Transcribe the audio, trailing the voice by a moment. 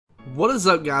What is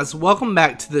up, guys? Welcome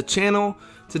back to the channel.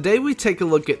 Today we take a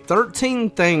look at 13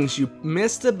 things you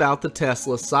missed about the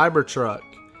Tesla Cybertruck.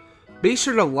 Be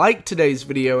sure to like today's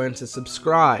video and to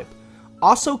subscribe.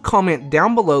 Also comment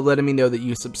down below letting me know that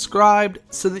you subscribed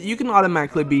so that you can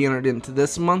automatically be entered into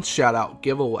this month's shoutout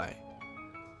giveaway.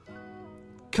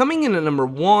 Coming in at number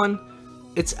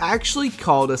 1, it's actually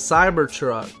called a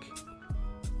Cybertruck.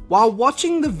 While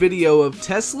watching the video of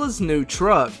Tesla's new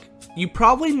truck, you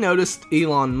probably noticed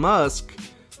Elon Musk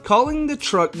calling the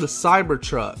truck the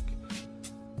Cybertruck.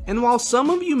 And while some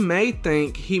of you may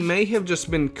think he may have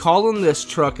just been calling this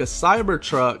truck a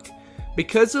Cybertruck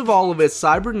because of all of its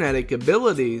cybernetic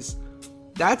abilities,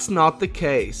 that's not the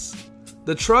case.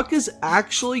 The truck is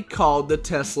actually called the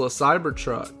Tesla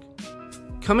Cybertruck.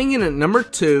 Coming in at number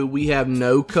 2, we have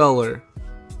no color.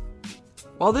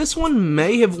 While this one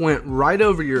may have went right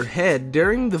over your head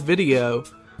during the video,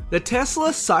 the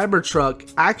Tesla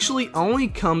Cybertruck actually only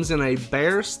comes in a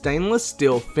bare stainless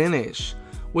steel finish,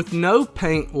 with no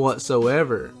paint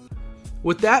whatsoever.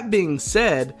 With that being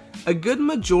said, a good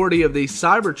majority of these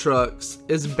Cybertrucks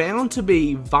is bound to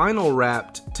be vinyl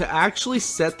wrapped to actually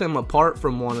set them apart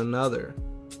from one another.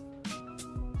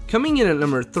 Coming in at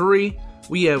number 3,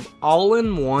 we have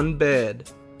all-in-one bed.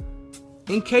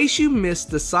 In case you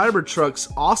missed the Cybertruck's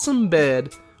awesome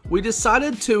bed, we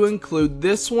decided to include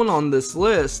this one on this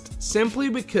list simply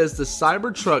because the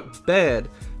Cybertruck bed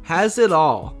has it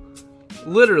all.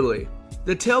 Literally,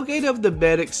 the tailgate of the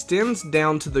bed extends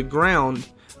down to the ground,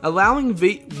 allowing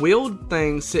wheeled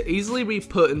things to easily be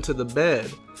put into the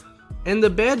bed. And the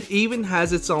bed even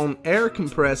has its own air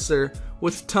compressor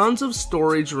with tons of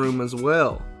storage room as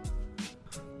well.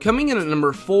 Coming in at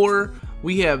number 4,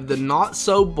 we have the not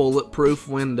so bulletproof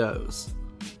windows.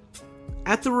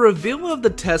 At the reveal of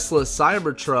the Tesla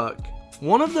Cybertruck,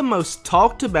 one of the most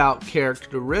talked about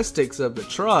characteristics of the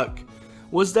truck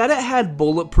was that it had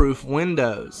bulletproof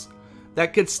windows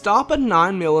that could stop a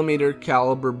 9mm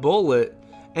caliber bullet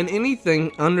and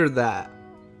anything under that.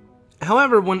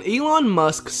 However, when Elon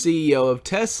Musk, CEO of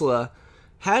Tesla,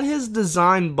 had his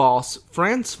design boss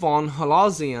Franz von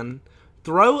Halazien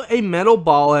throw a metal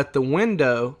ball at the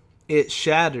window, it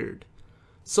shattered.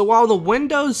 So while the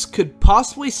windows could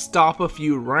possibly stop a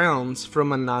few rounds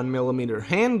from a 9mm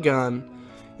handgun,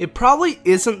 it probably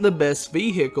isn't the best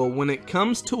vehicle when it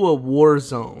comes to a war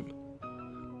zone.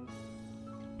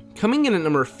 Coming in at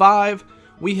number 5,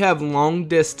 we have long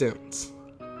distance.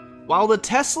 While the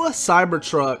Tesla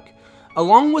Cybertruck,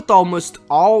 along with almost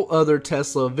all other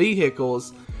Tesla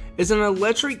vehicles, is an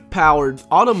electric powered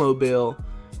automobile,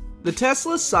 the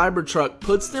Tesla Cybertruck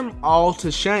puts them all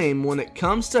to shame when it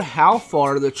comes to how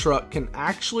far the truck can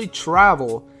actually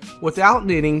travel without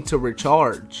needing to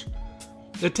recharge.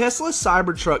 The Tesla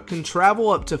Cybertruck can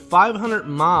travel up to 500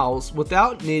 miles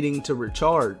without needing to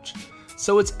recharge,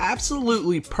 so it's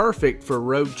absolutely perfect for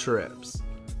road trips.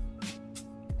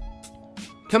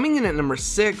 Coming in at number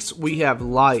 6, we have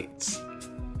lights.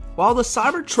 While the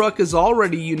Cybertruck is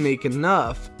already unique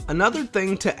enough, another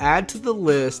thing to add to the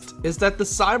list is that the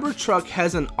Cybertruck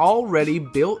has an already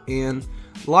built-in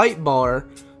light bar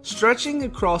stretching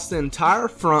across the entire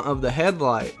front of the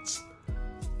headlights.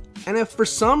 And if for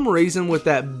some reason with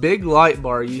that big light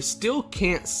bar you still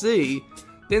can't see,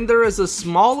 then there is a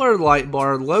smaller light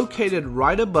bar located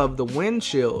right above the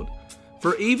windshield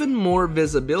for even more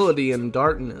visibility in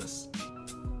darkness.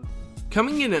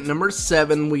 Coming in at number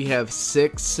 7, we have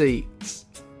 6 seats.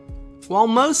 While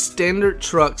most standard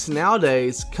trucks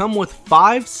nowadays come with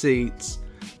 5 seats,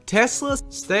 Tesla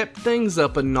stepped things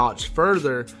up a notch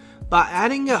further by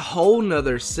adding a whole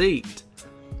nother seat.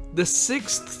 The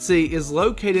 6th seat is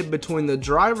located between the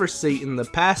driver's seat and the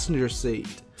passenger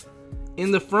seat, in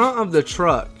the front of the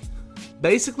truck,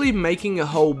 basically making a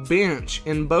whole bench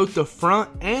in both the front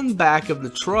and back of the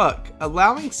truck,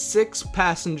 allowing 6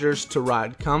 passengers to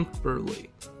ride comfortably.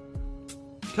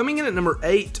 Coming in at number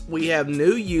 8, we have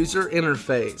new user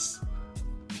interface.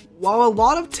 While a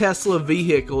lot of Tesla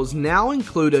vehicles now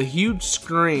include a huge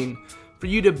screen for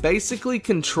you to basically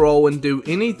control and do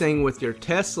anything with your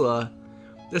Tesla,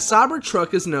 the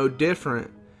Cybertruck is no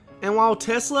different. And while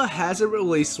Tesla hasn't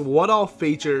released what all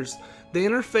features the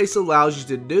interface allows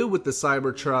you to do with the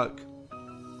Cybertruck,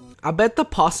 I bet the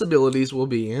possibilities will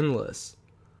be endless.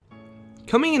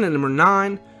 Coming in at number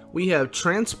 9, we have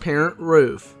transparent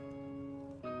roof.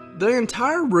 The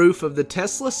entire roof of the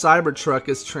Tesla Cybertruck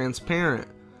is transparent,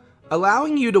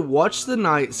 allowing you to watch the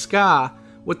night sky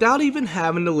without even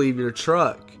having to leave your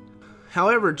truck.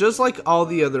 However, just like all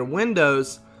the other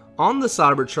windows on the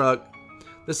Cybertruck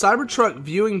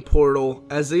viewing portal,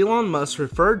 as Elon Musk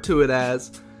referred to it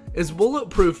as, is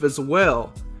bulletproof as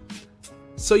well.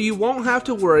 so you won't have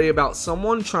to worry about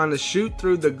someone trying to shoot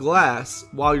through the glass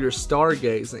while you're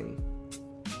stargazing.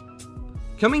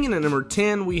 Coming in at number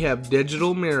 10, we have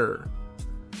digital mirror.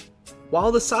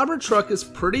 While the Cybertruck is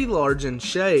pretty large in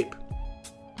shape,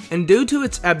 and due to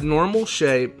its abnormal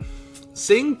shape,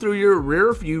 seeing through your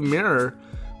rear view mirror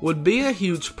would be a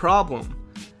huge problem.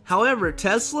 However,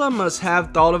 Tesla must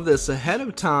have thought of this ahead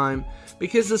of time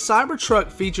because the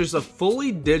Cybertruck features a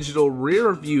fully digital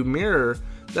rear view mirror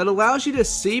that allows you to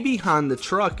see behind the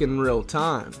truck in real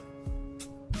time.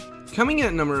 Coming in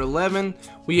at number 11,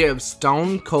 we have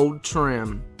Stone Cold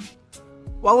Trim.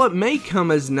 While it may come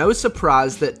as no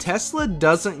surprise that Tesla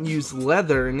doesn't use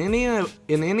leather in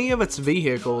any of its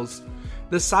vehicles,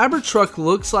 the Cybertruck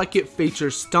looks like it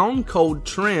features stone cold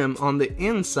trim on the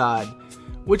inside,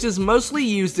 which is mostly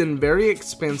used in very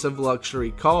expensive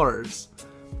luxury cars.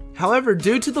 However,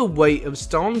 due to the weight of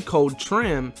stone cold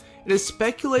trim, it is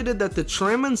speculated that the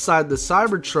trim inside the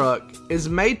Cybertruck is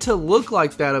made to look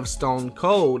like that of Stone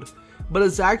Cold, but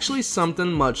is actually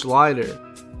something much lighter.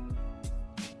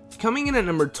 Coming in at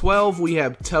number 12, we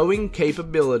have towing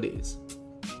capabilities.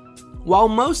 While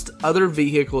most other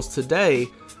vehicles today,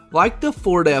 like the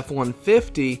Ford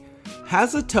F-150,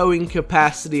 has a towing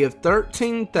capacity of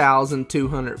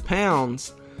 13,200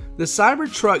 pounds, the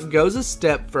Cybertruck goes a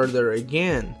step further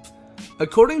again.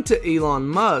 According to Elon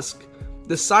Musk,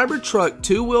 the Cybertruck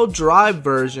two-wheel drive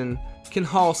version can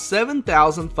haul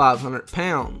 7,500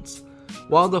 pounds,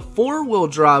 while the four-wheel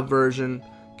drive version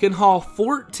can haul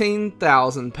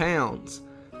 14,000 pounds.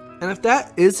 And if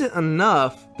that isn't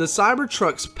enough, the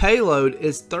Cybertruck's payload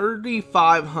is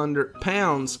 3,500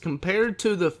 pounds compared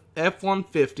to the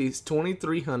F-150's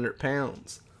 2,300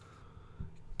 pounds.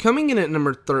 Coming in at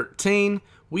number 13,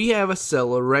 we have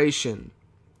acceleration.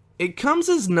 It comes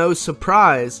as no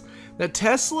surprise that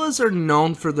Teslas are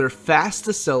known for their fast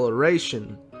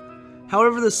acceleration.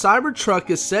 However, the Cybertruck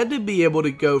is said to be able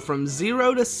to go from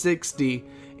 0 to 60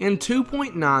 in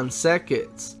 2.9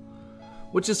 seconds,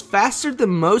 which is faster than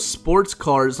most sports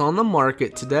cars on the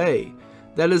market today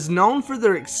that is known for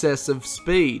their excessive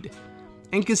speed.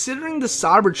 And considering the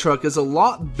Cybertruck is a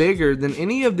lot bigger than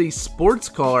any of these sports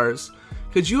cars,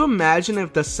 could you imagine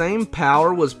if the same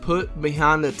power was put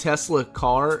behind a Tesla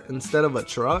car instead of a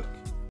truck?